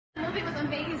It was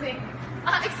amazing.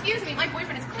 Excuse me, my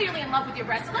boyfriend is clearly in love with your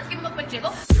breast, so let's give him a quick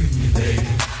jiggle.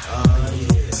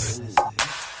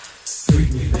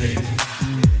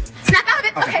 Snap out of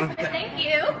it. Okay, thank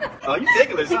you. Oh, you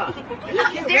ticklish, huh?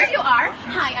 There you are.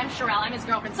 Hi, I'm Sherelle. I'm his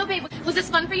girlfriend. So, babe, was this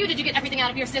fun for you? Did you get everything out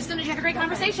of your system? Did you have a great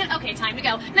conversation? Okay, time to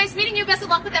go. Nice meeting you. Best of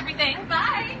luck with everything.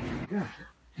 Bye.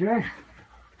 Jay.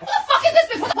 What the fuck is this,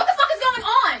 bitch? What the fuck is going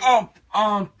on?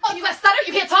 Oh, you got stutter?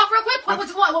 You can't talk real quick? What?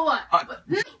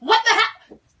 What the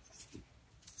heck?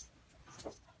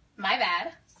 My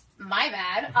bad. My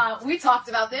bad. We talked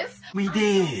about this. We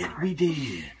did.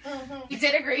 You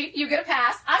did agree. You get a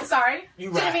pass. I'm sorry.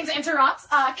 You Didn't right. mean to interrupt.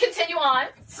 Continue on.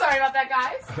 Sorry about that,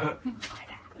 guys.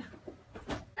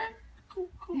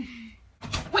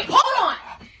 Wait, hold on.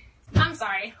 I'm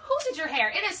sorry. Who did your hair?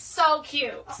 It is so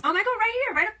cute. Oh, Michael, right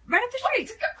here, right up the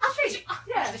street. I'll show you.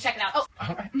 Yeah, to check it out. Oh.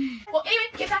 Well, anyway,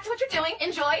 get back to what you're doing.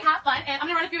 Enjoy, have fun, and I'm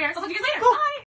gonna run a few errands. I'll talk to you guys later. Bye.